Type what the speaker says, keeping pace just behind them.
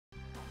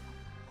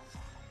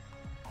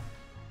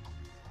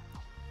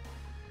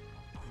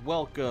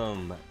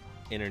Welcome,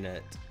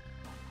 Internet,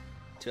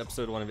 to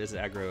episode 1 of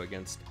Izzet Aggro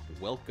against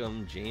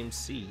Welcome James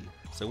C.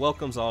 So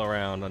welcomes all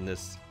around on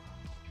this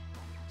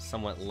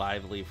somewhat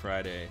lively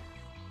Friday.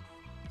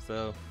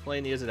 So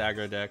playing the Izzet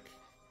Aggro deck.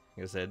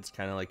 Like I said, it's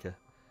kind of like a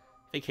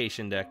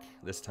vacation deck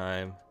this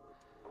time.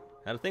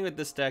 Now the thing with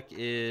this deck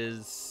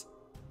is,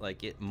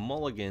 like, it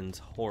mulligans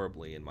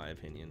horribly in my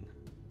opinion.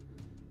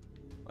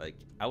 Like,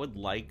 I would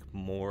like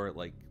more,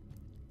 like,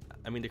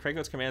 I mean, the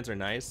Krankos commands are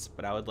nice,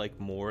 but I would like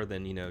more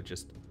than, you know,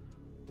 just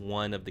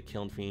one of the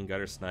Kiln Fiend,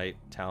 Gutter Snipe,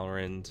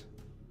 Talrand,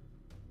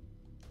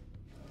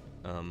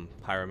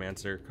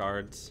 Pyromancer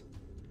cards.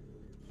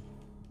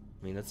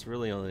 I mean, that's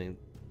really only,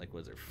 like,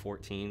 was there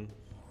 14,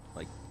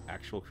 like,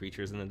 actual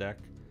creatures in the deck?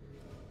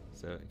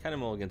 So it kind of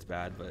mulligans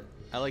bad, but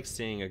I like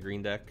seeing a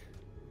green deck.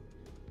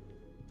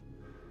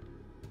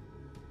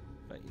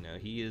 But, you know,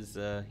 he's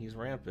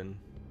ramping.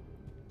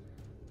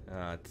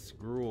 It's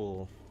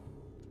Gruul.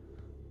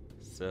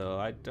 So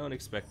I don't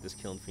expect this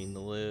Kiln Fiend to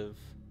live,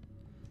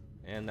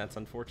 and that's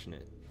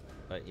unfortunate.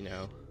 But, you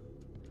know,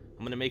 I'm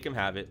going to make him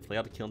have it, play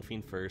out the Kiln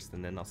Fiend first,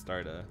 and then I'll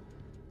start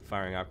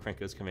firing out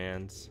Krankos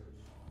commands.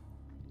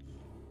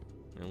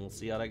 And we'll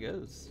see how that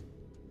goes.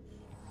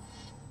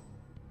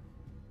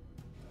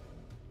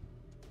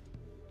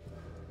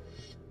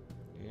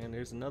 And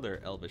there's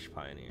another Elvish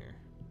Pioneer.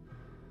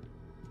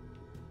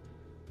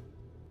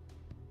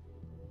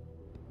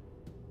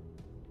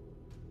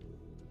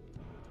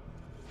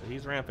 So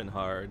he's ramping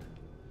hard.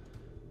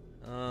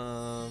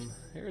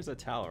 Here's a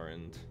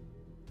Talrand.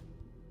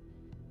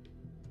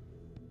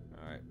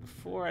 Alright,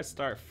 before I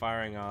start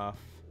firing off,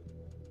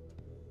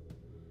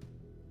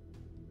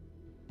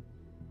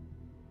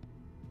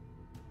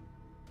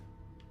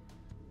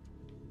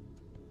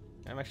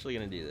 I'm actually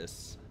gonna do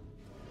this.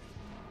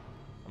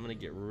 I'm gonna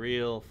get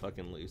real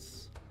fucking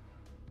loose.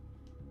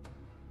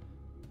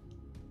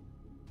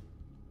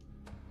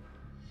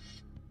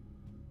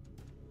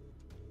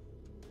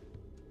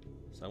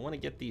 So I want to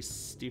get these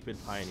stupid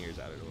Pioneers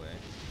out of the way.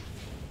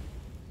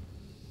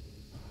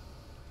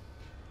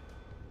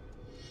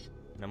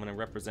 And I'm going to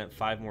represent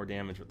 5 more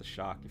damage with the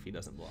shock if he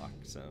doesn't block.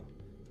 So,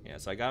 yeah,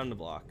 so I got him to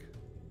block.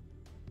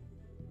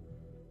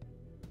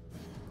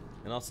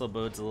 It also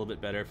bodes a little bit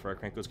better for our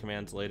Krankos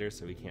commands later,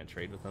 so we can't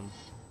trade with them.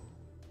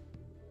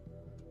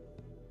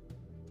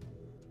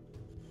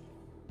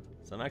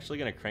 So I'm actually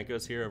going to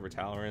Krankos here over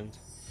Talrand.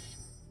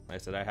 Like I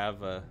said, I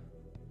have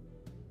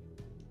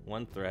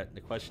one threat.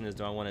 The question is,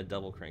 do I want to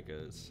double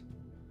Krankos?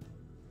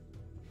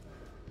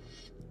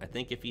 I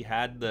think if he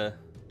had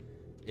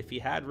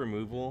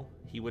removal,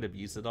 he would have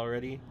used it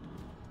already.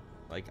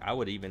 Like, I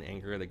would even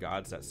Anger the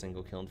Gods that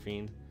single Kiln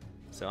Fiend.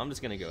 So I'm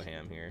just gonna go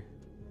ham here.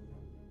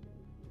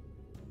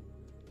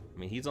 I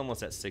mean, he's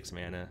almost at 6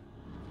 mana.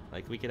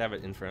 Like, we could have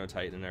an Inferno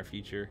Titan in our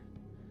future,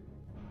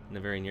 in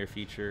the very near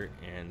future,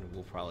 and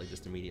we'll probably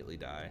just immediately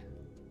die.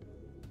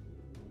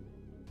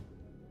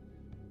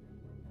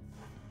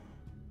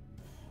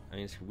 I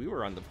mean, we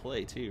were on the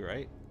play too,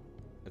 right?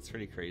 That's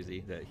pretty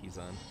crazy that he's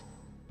on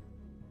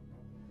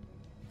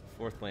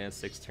 4th land,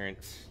 6th turn.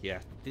 Yeah,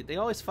 they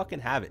always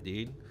fucking have it,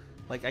 dude.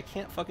 Like, I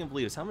can't fucking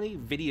believe this. How many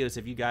videos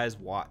have you guys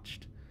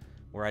watched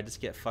where I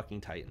just get fucking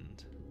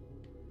tightened?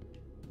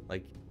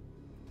 Like,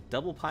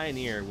 double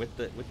Pioneer with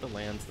the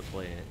lands to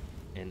play it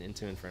and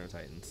into Inferno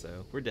Titan.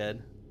 So we're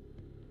dead.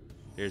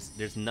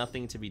 There's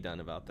nothing to be done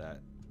about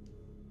that.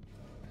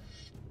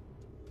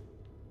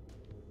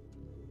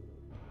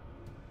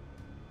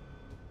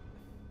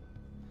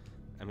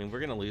 I mean,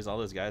 we're gonna lose all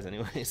those guys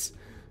anyways,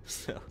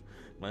 so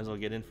might as well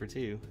get in for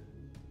 2.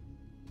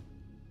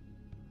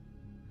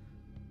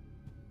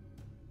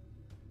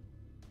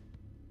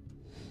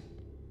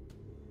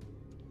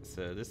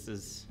 So this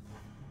is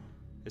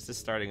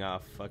starting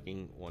off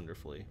fucking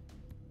wonderfully.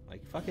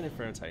 Like, fucking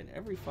Inferno Titan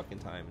every fucking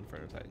time.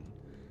 Inferno Titan.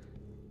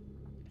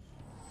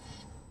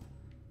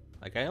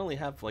 Like, I only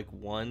have like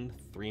 1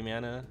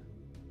 3-mana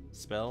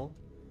spell,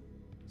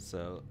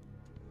 so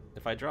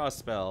if I draw a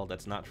spell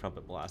that's not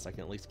Trumpet Blast, I can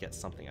at least get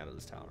something out of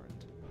this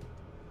Talrand.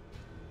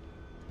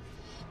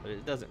 But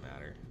it doesn't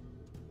matter.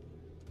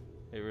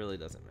 It really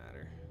doesn't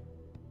matter.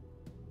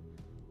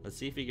 Let's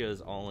see if he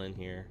goes all in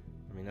here.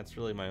 I mean, that's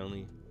really my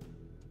only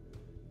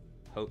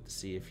hope to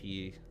see if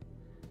he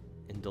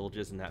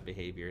indulges in that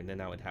behavior, and then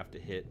I would have to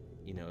hit,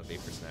 you know, a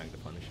Vapor Snag to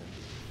punish him.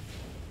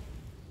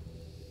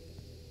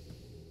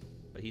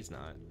 But he's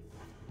not.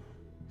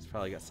 He's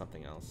probably got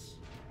something else.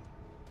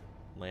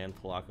 Land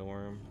Palaka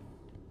Worm.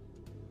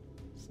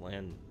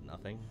 Land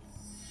nothing.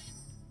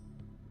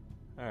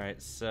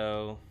 Alright,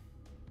 so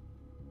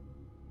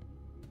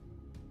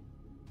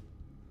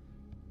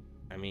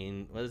I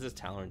mean, what does this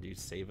Talrand do?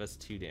 Save us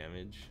 2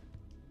 damage?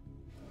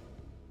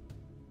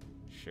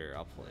 Sure,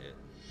 I'll play it.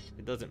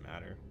 It doesn't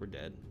matter. We're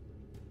dead.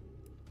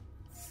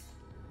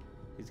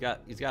 He's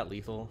got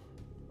lethal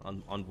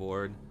on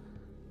board.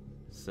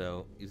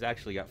 So he's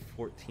actually got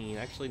 14.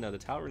 Actually, no, the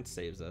Talrand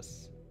saves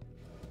us.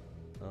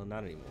 Well,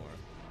 not anymore.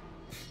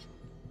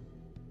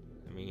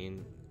 I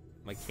mean,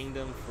 my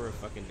kingdom for a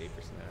fucking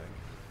Vapor Snag.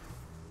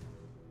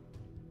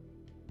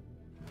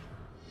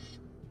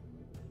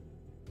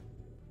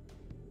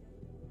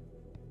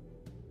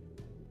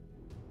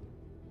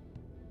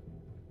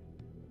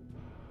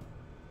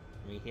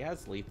 mean, he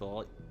has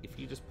lethal. If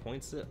he just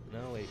points it...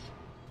 No, wait.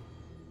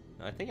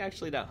 No, I think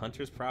actually that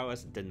Hunter's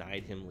Prowess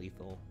denied him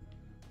lethal.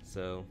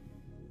 So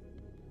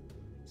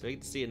we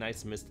get to see a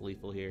nice missed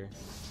lethal here.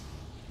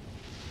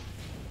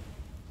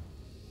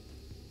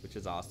 Which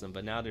is awesome,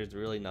 but now there's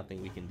really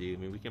nothing we can do. I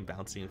mean, we can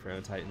bounce the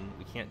Inferno Titan.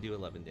 We can't do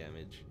 11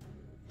 damage.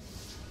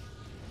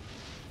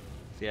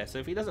 So yeah, so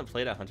if he doesn't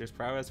play that Hunter's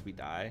Prowess, we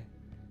die.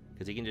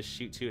 Because he can just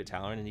shoot 2 at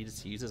Talon, and he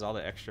just uses all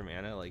the extra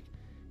mana. Like,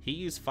 he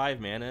used 5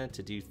 mana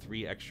to do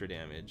 3 extra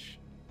damage,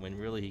 when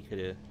really he could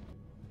have...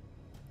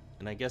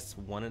 And I guess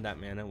 1 of that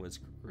mana was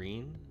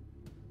green.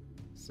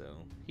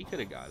 So, he could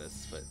have got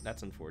us, but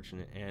that's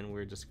unfortunate. And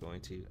we're just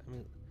going to... I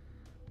mean,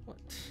 what?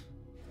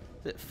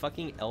 Is it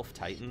fucking Elf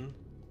Titan?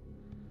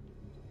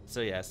 So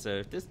yeah,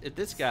 so if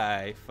this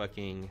guy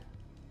fucking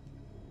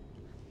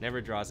never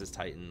draws his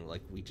Titan,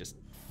 like, we just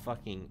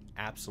fucking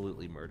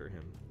absolutely murder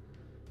him.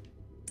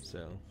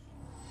 So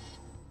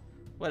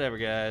whatever,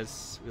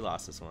 guys, we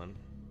lost this one.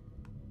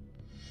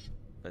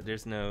 But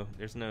there's no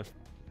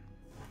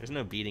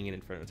beating an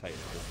Inferno Titan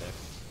in this deck.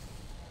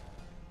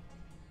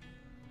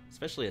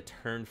 Especially a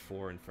turn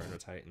 4 Inferno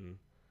Titan.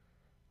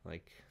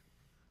 Like,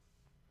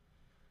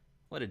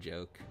 what a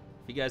joke.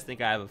 If you guys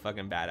think I have a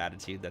fucking bad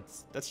attitude,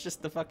 that's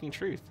just the fucking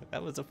truth.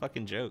 That was a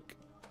fucking joke.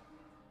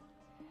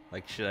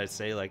 Like, should I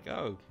say, like,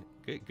 oh,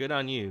 good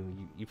on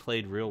you. You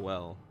played real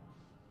well.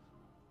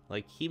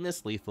 Like, he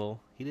missed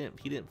lethal. He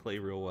didn't play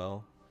real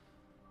well.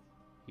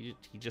 He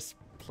just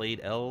played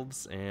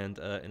elves and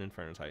an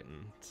Inferno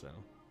Titan, so,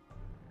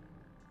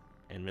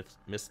 and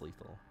missed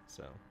lethal.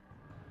 So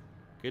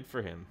good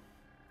for him.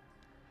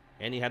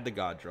 And he had the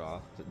God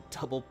draw.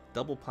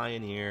 Double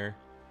Pioneer.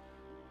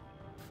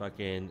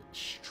 Fucking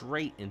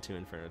straight into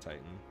Inferno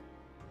Titan.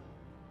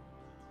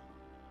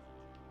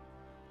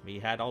 I mean, he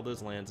had all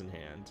those lands in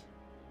hand.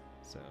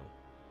 So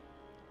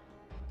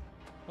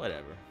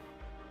whatever.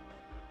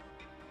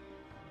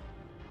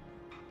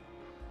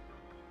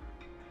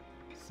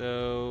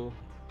 So,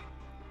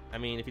 I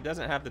mean, if he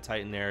doesn't have the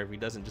Titan there, if he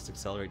doesn't just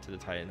accelerate to the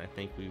Titan, I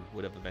think we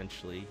would have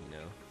eventually, you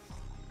know,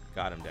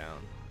 got him down.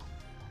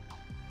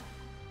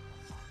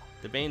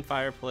 The Bane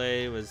Fire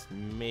play was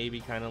maybe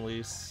kind of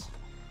loose.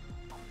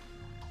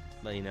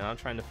 But, you know, I'm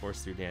trying to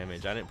force through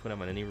damage. I didn't put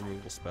him on any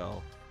removal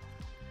spell.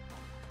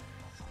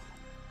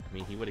 I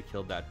mean, he would have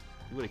killed that.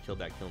 He would have killed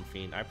that Kiln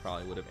Fiend. I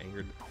probably would have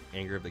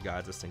Anger of the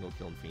Gods a single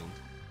Kiln Fiend.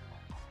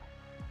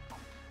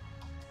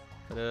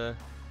 But,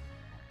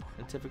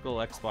 in typical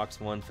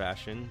Xbox One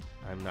fashion,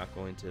 I'm not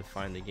going to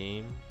find the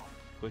game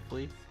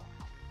quickly.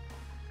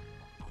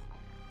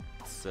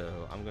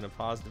 So I'm going to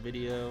pause the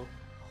video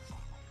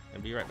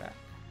and be right back.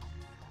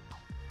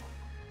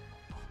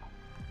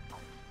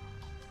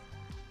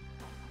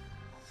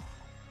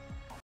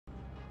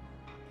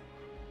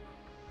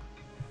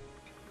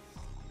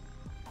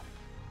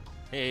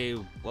 Hey,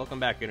 welcome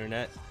back,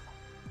 Internet.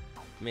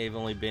 May have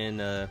only been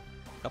a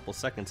couple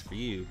seconds for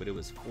you, but it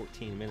was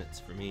 14 minutes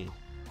for me.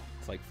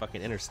 It's like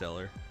fucking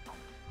Interstellar.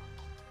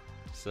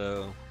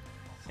 So,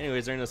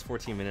 anyways, during those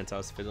 14 minutes, I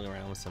was fiddling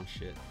around with some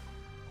shit,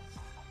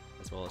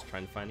 as well as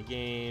trying to find a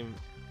game.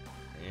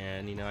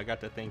 And, you know, I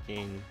got to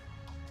thinking,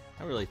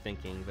 not really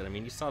thinking, but I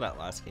mean, you saw that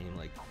last game.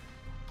 Like,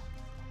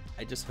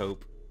 I just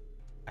hope,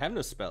 I have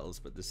no spells,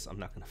 but this, I'm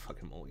not gonna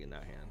fucking mulligan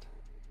that hand.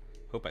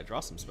 Hope I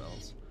draw some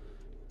spells.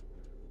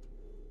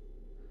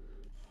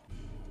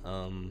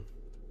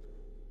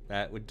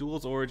 That with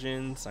Duel's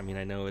Origins, I mean,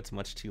 I know it's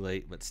much too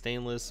late, but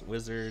Stainless,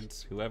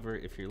 Wizards, whoever,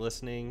 if you're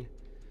listening,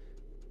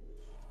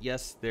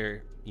 yes,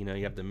 they're, you know,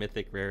 you have the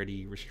mythic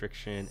rarity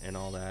restriction and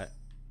all that,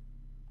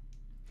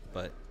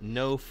 but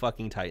no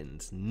fucking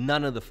Titans.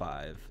 None of the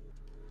 5.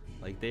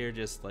 Like, they're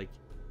just, like,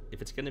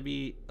 if it's gonna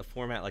be a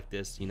format like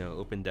this, you know,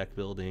 open deck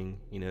building,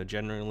 you know,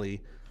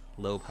 generally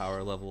low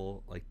power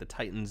level, like, the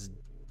Titans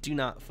do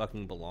not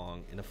fucking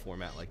belong in a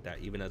format like that,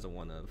 even as a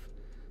one of.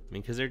 I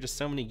mean, because there are just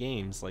so many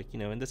games, like, you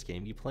know, in this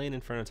game, you play an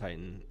Inferno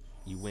Titan,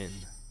 you win.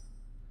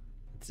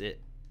 That's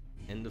it.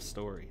 End of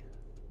story.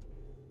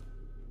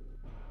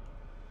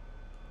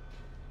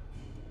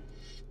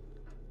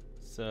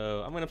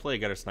 So, I'm going to play a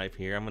Gutter Snipe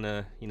here. I'm going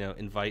to, you know,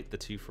 invite the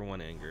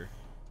 2-for-1 Anger.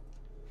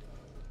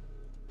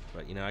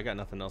 But, you know, I got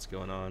nothing else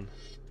going on.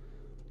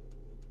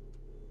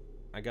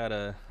 I got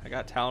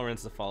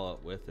Talorans to follow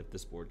up with if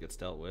this board gets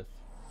dealt with.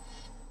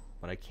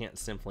 But I can't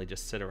simply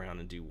just sit around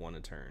and do 1 a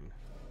turn.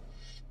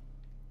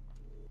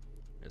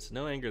 It's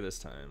no Anger this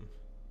time.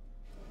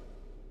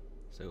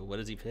 So what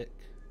does he pick?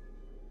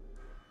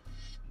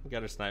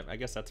 Gutter Snipe. I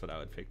guess that's what I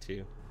would pick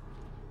too.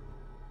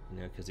 You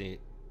know, because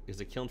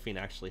the Kiln Fiend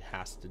actually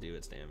has to do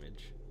its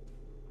damage,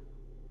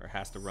 or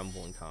has to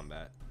rumble in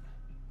combat.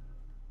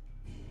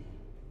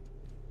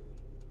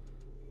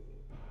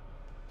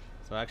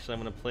 So actually,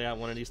 I'm gonna play out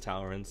one of these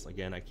Talorans.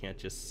 Again, I can't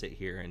just sit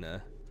here and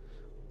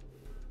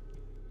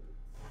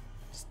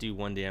just do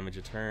 1 damage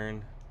a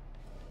turn.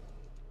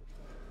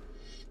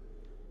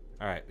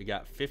 Alright, we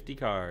got 50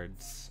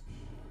 cards,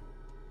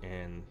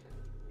 and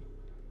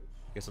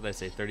I guess what I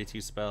say,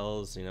 32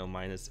 spells, you know,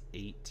 minus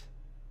 8.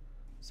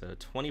 So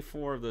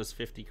 24 of those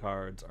 50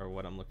 cards are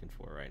what I'm looking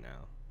for right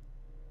now.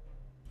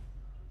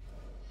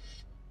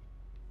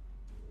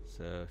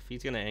 So if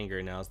he's gonna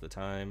anger, now's the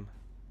time.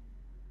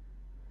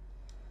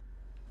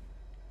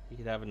 He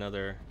could have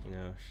another, you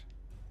know.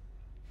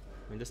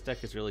 I mean, this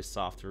deck is really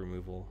soft to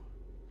removal.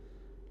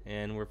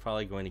 And we're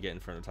probably going to get in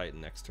front of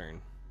Titan next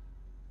turn.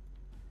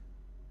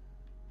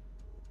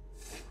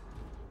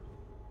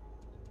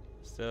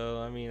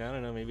 So, I mean, I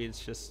don't know, maybe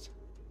it's just...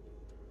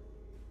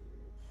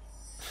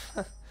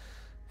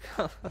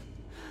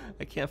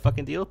 I can't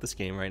fucking deal with this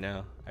game right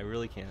now. I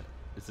really can't.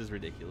 This is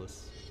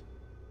ridiculous.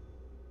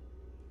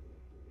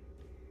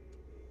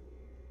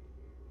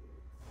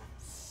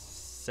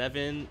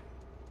 7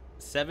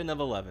 of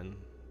 11.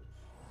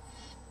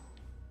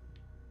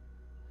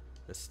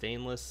 The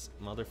stainless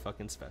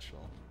motherfucking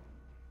special.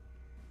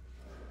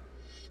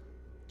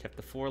 Kept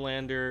the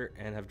 4-lander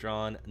and have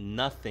drawn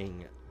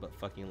nothing but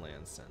fucking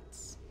land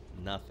since.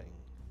 Nothing.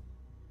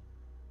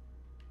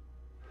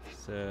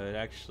 So it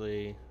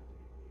actually...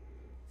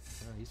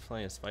 Oh, he's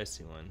playing a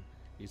spicy one.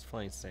 He's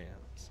playing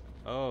Sam's.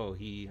 Oh,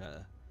 he...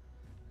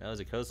 that was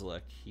a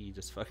Kozilek. He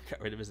just fucking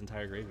got rid of his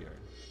entire graveyard.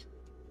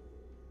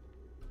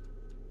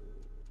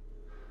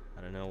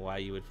 I don't know why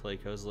you would play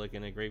Kozilek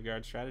in a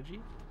graveyard strategy.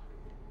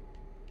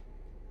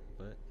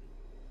 But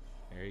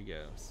there you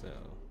go. So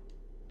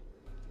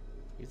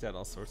he's got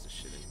all sorts of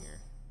shit in here.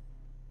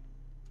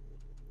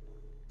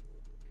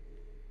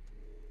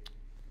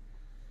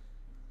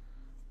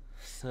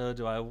 So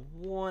do I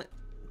want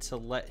to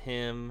let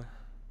him...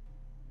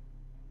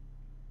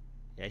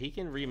 Yeah, he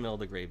can remill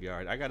the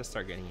graveyard. I gotta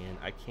start getting in.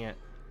 I can't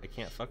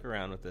fuck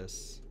around with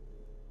this.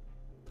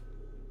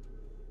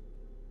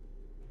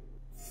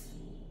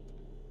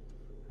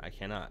 I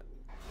cannot.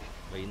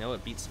 But you know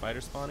what beats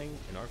spider spawning?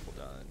 An Artful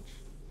Dodge.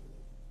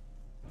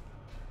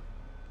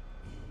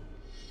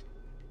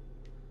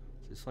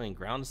 So he's playing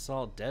Ground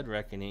Assault, Dead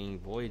Reckoning,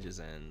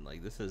 Voyage's End.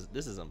 Like this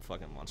is a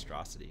fucking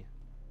monstrosity.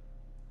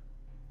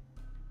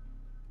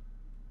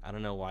 I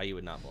don't know why you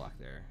would not block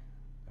there.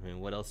 I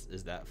mean, what else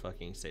is that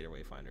fucking Satyr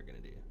Wayfinder gonna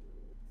do?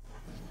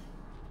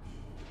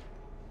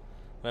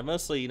 But I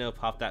mostly, you know,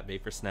 popped that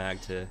Vapor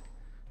Snag to...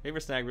 Vapor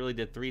Snag really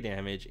did 3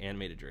 damage and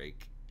made a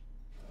Drake.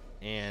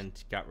 And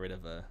got rid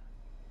of a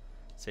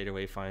Satyr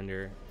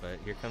Wayfinder. But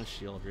here comes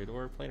Shieldred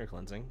or Planar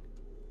Cleansing.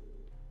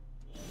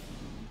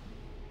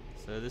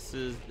 So this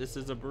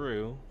is a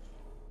brew.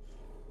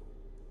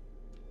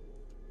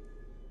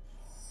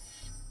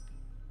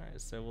 Alright,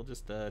 so we'll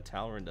just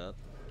Talrand up.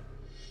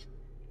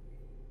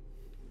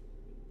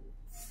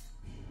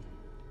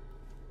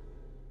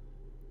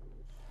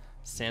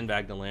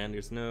 Sandbag the land.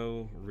 There's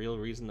no real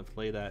reason to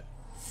play that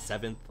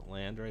 7th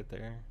land right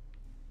there.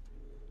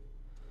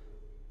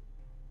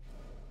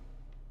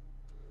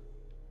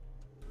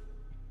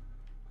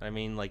 I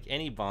mean, like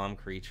any bomb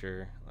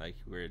creature, like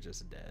we're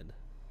just dead.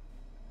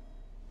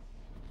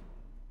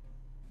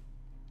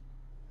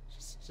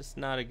 Just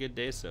not a good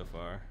day so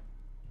far.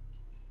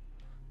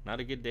 Not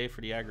a good day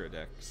for the aggro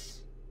decks.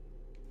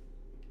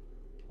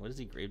 What is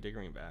he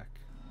gravediggering back?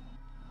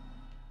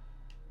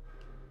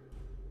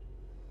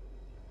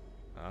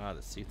 Ah,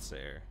 the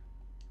Soothsayer.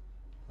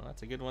 Well,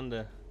 that's a good one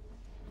to.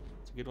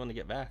 It's a good one to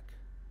get back.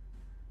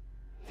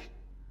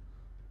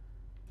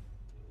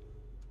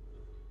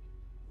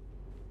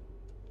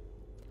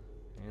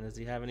 And does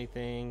he have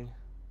anything?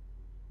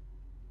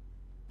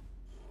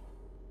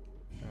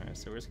 All right,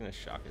 so we're just gonna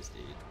shock his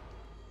dude.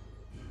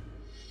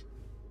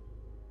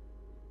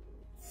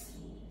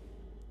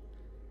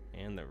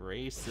 And the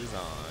race is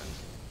on.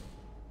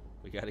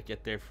 We gotta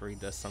get there before he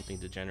does something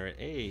degenerate.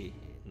 Hey,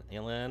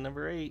 land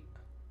number 8.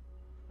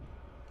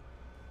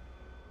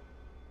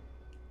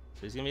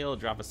 So he's gonna be able to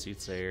drop a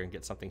Soothsayer and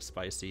get something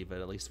spicy, but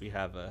at least we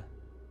have an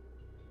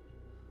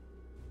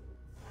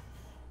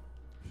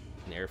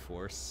Air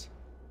Force.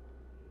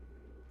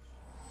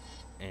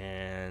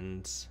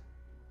 And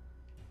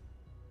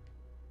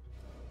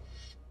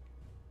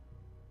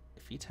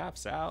if he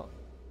taps out,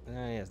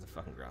 he has the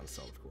fucking Ground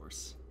Assault, of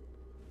course.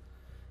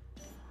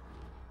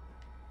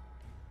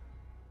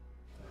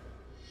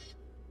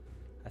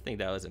 I think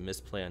that was a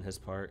misplay on his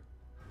part.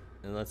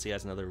 Unless he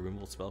has another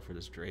removal spell for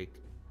this Drake.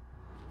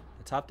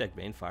 I top deck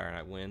Banefire and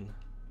I win.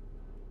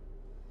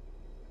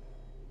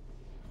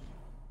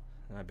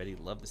 And I bet he'd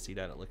love to see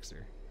that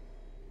elixir.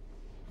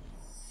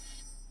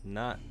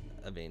 Not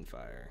a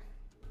Banefire.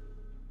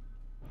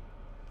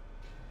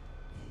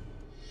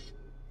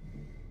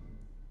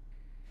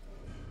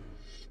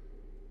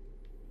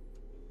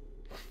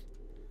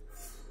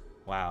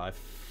 Wow, I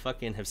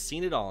fucking have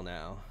seen it all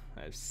now.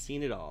 I've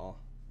seen it all.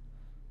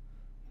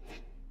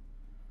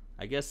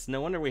 I guess no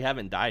wonder we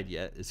haven't died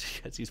yet, is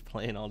because he's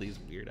playing all these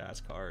weird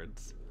ass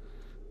cards.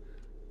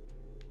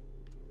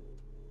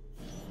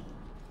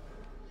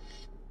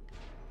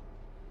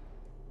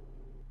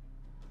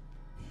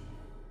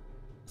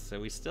 So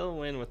we still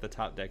win with the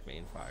top deck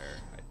Banefire,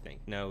 I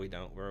think. No, we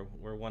don't.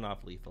 We're one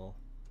off lethal.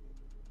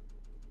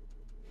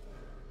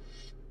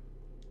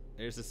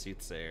 There's a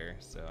Soothsayer,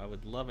 so I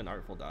would love an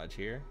Artful Dodge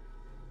here.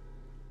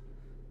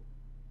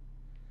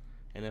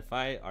 And if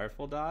I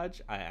Artful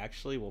Dodge, I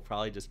actually will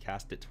probably just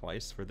cast it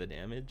twice for the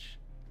damage.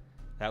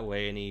 That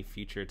way any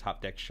future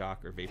top deck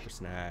shock or vapor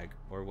snag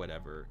or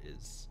whatever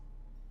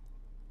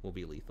will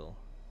be lethal.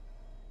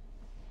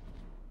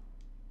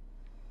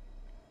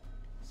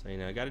 So, you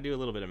know, I got to do a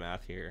little bit of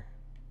math here.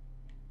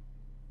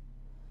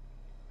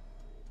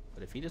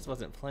 But if he just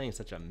wasn't playing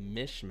such a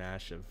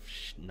mishmash of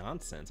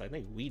nonsense, I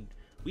think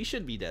we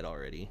should be dead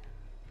already.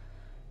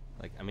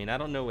 Like, I mean, I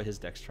don't know what his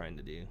deck's trying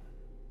to do,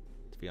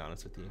 to be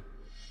honest with you.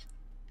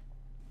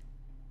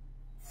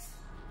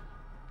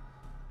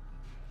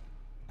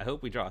 I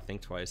hope we draw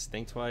Think Twice.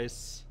 Think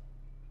Twice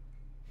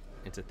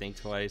into Think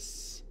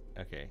Twice.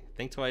 Okay,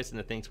 Think Twice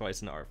into Think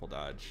Twice into Artful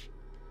Dodge.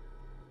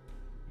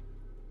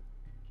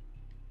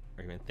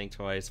 Or even Think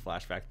Twice,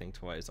 Flashback, Think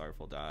Twice,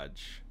 Artful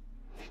Dodge.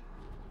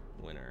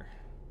 Winner.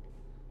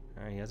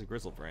 Alright, he has a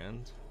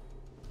Grizzlebrand.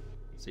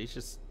 So he's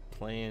just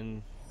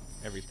playing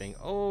everything.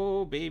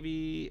 Oh,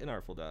 baby, an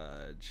Artful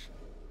Dodge.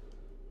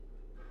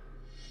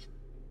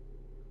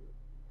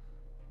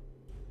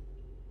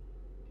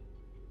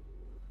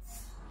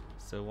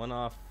 So one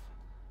off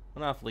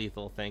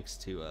lethal thanks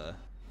to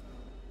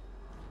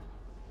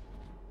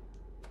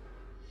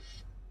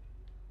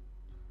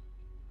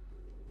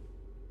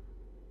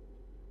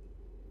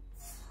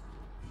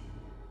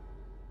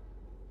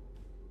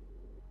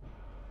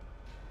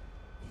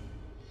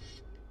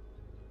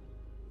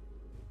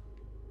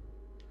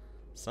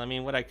so I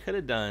mean, what I could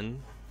have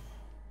done,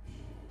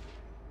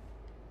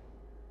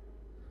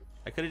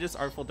 I could have just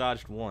Artful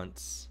Dodged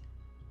once,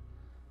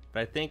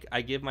 but I think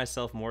I give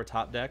myself more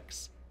top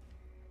decks.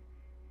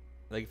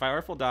 Like, if I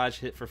Artful Dodge,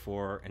 hit for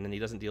 4, and then he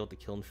doesn't deal with the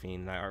Kiln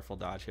Fiend, and I Artful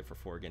Dodge, hit for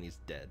 4 again, he's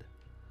dead.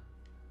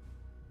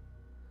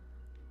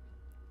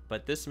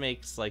 But this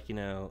makes, like, you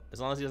know, as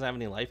long as he doesn't have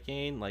any life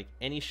gain, like,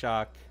 any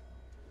shock,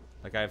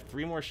 like, I have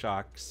 3 more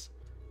shocks,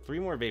 3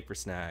 more Vapor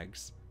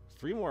Snags,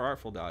 3 more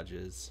Artful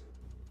Dodges,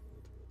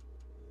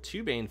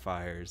 2 Bane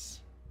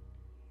Fires,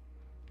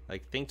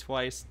 like, think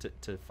twice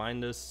to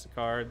find those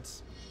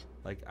cards.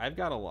 Like, I've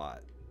got a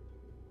lot.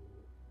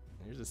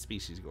 There's a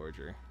Species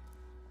Gorger.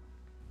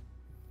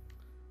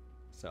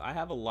 So I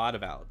have a lot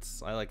of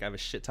outs. I have a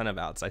shit ton of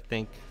outs. I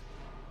think.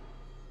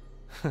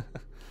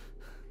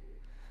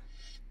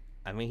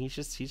 I mean, he's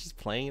just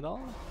playing it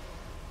all.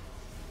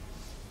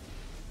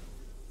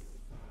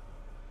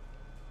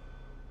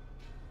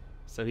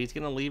 So he's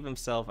gonna leave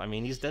himself. I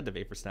mean, he's dead to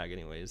Vapor Snag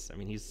anyways. I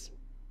mean,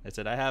 I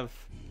said I have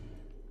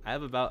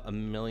about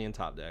 1 million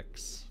top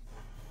decks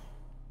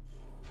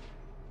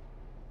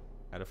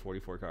out of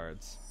 44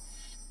 cards,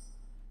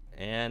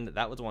 and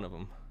that was one of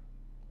them.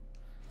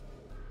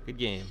 Good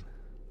game.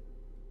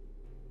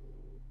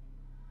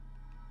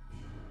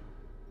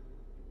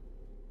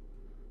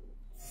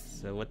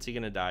 So what's he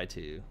gonna die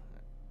to?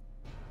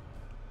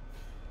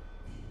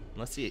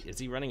 Unless is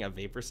he running a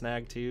Vapor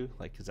Snag too?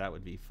 Like, cause that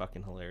would be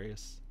fucking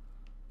hilarious.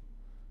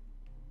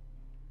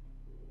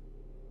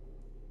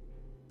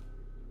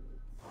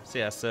 So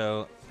yeah,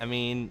 so I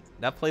mean,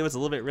 that play was a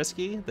little bit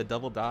risky, the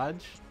double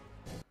dodge,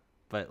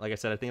 but like I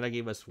said, I think that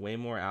gave us way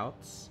more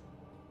outs.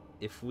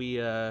 If we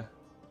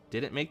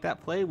didn't make that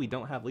play, we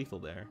don't have lethal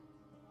there.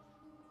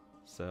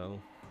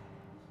 So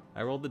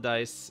I rolled the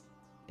dice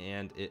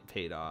and it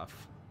paid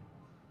off.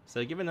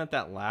 So given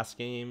that last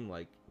game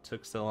like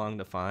took so long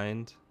to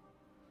find,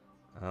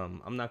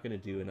 I'm not gonna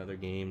do another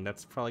game.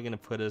 That's probably gonna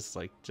put us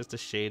like just a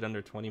shade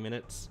under 20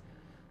 minutes.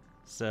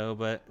 So,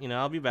 but you know,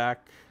 I'll be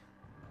back.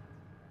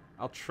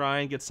 I'll try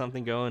and get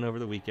something going over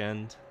the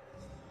weekend.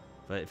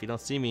 But if you don't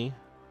see me,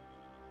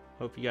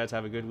 hope you guys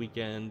have a good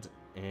weekend.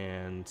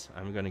 And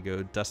I'm gonna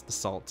go dust the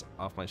salt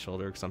off my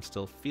shoulder because I'm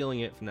still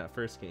feeling it from that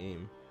first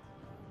game.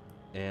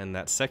 And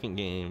that second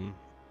game,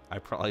 I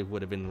probably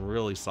would have been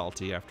really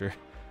salty after,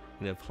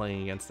 you know,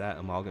 playing against that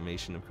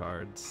amalgamation of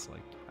cards.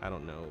 Like, I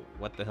don't know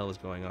what the hell is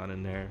going on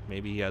in there.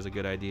 Maybe he has a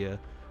good idea,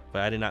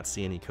 but I did not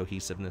see any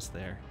cohesiveness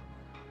there.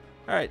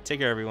 All right, take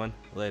care, everyone.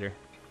 Later,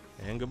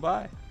 and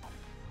goodbye.